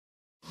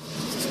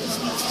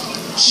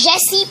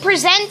Jesse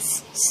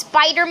presents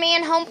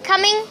Spider-Man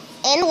Homecoming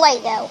in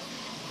Lego,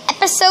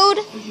 Episode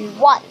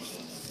 1.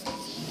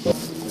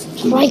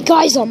 Right,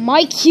 guys, on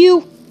my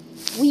cue,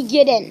 we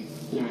get in.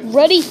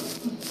 Ready?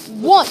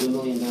 1,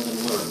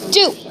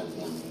 2,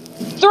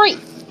 3,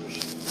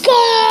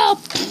 go!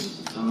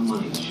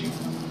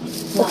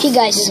 Okay,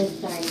 guys,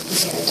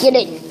 get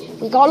in.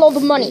 We got all the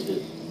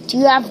money. Do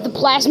you have the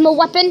plasma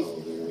weapon?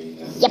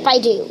 Yep, I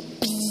do.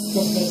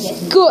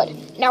 Good.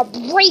 Now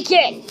break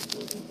it.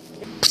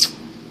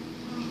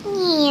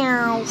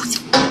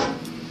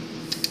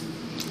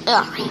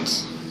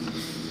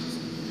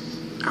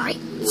 Alright,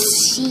 let's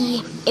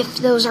see if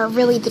those are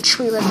really the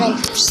true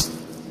Avengers.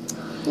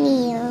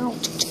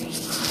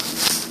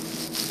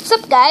 What's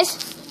up, guys?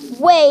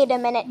 Wait a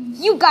minute.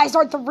 You guys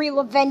aren't the real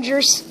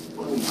Avengers.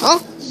 Huh?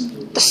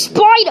 The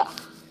Spider!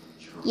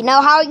 You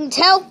know how I can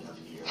tell?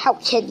 How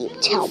can you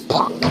tell,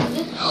 punk?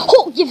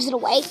 Hulk gives it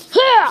away.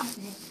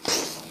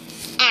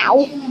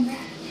 Ow.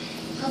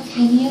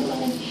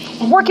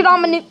 Working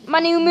on my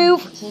new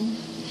move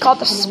called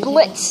the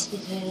splits.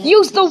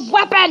 Use the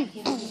weapon.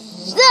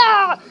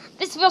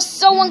 This feels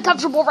so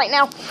uncomfortable right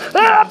now.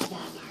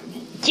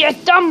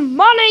 Get the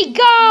money,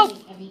 go!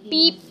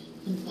 Beep,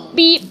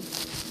 beep,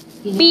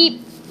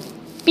 beep,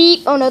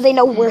 beep. Oh no, they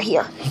know we're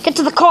here. Get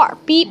to the car.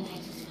 Beep,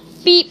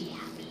 beep,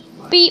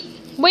 beep.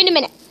 Wait a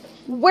minute.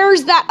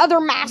 Where's that other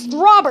masked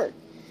robber?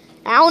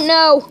 I don't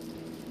know.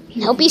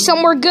 He'll be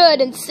somewhere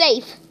good and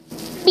safe.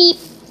 Beep,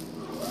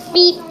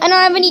 beep. I don't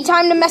have any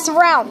time to mess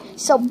around.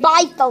 So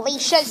bye,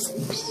 Felicia's.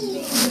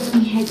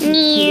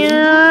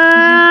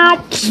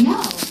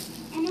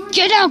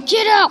 Get out,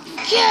 get out,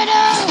 get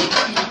out,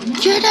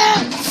 get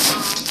out,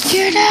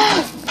 get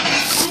out.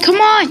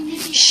 Come on,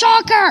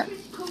 Shocker.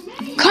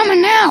 I'm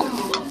coming out.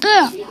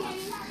 Ugh.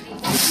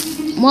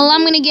 Well,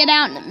 I'm going to get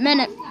out in a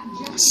minute.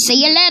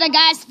 See you later,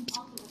 guys.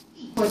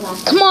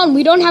 Come on,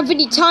 we don't have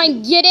any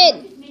time. Get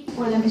in.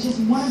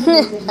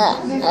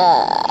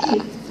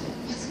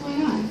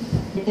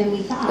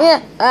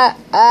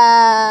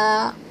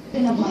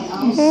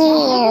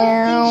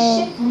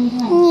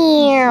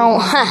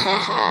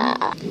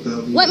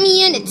 Let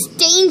me in. It's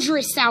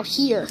dangerous out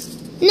here.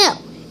 No,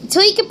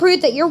 until you can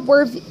prove that you're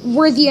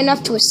worthy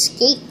enough to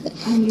escape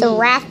the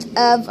wrath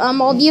of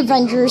all the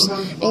Avengers,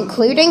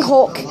 including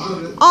Hulk,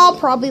 I'll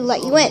probably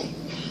let you in.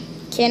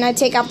 Can I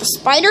take out the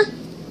spider?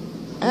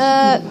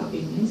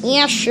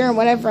 Yeah, sure,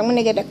 whatever. I'm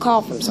gonna get a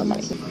call from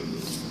somebody.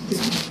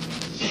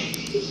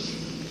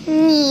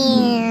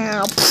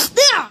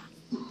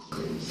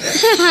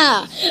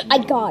 I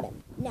got him.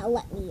 Now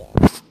let me in.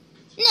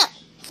 No.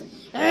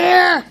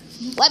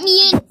 Let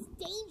me in. It's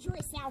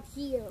dangerous out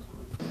here.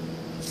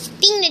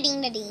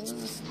 Ding-da-ding-da-ding.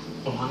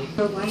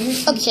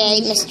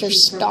 Okay, Mr.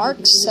 Stark,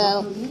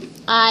 so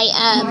I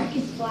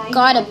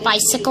got a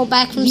bicycle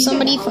back from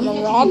somebody, from a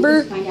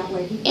robber,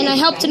 and I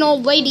helped an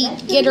old lady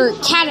get her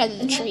cat out of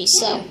the tree,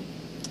 so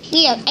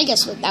yeah, I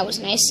guess that was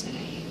nice.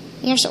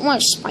 You're so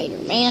much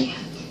Spider-Man.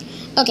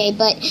 Okay,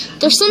 but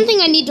there's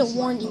something I need to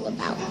warn you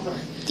about.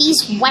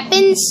 These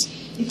weapons,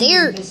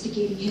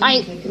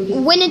 I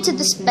went into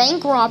this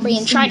bank robbery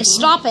and tried to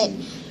stop it,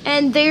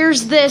 and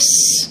there's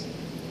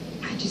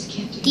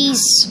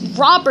these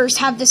robbers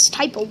have this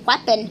type of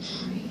weapon,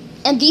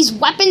 and these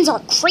weapons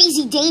are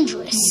crazy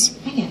dangerous.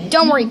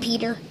 Don't worry,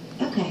 Peter.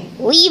 Okay.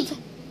 Leave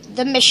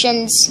the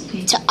missions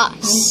to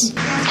us.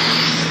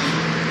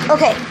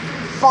 Okay,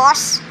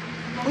 boss,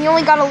 we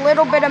only got a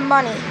little bit of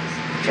money.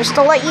 Just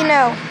to let you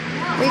know,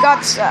 we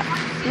got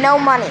no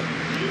money.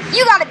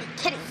 You gotta be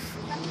kidding.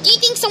 Do you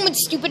think someone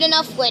stupid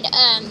enough would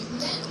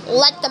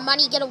let the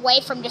money get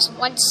away from just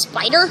one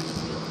spider?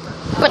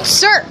 But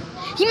sir,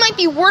 he might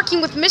be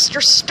working with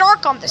Mr.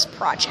 Stark on this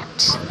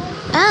project.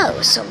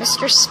 Oh, so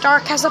Mr.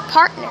 Stark has a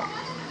partner.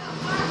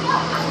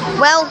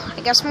 Well,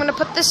 I guess I'm gonna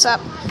put this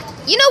up.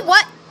 You know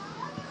what?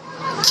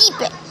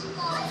 Keep it.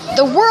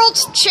 The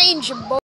world's changing, boy.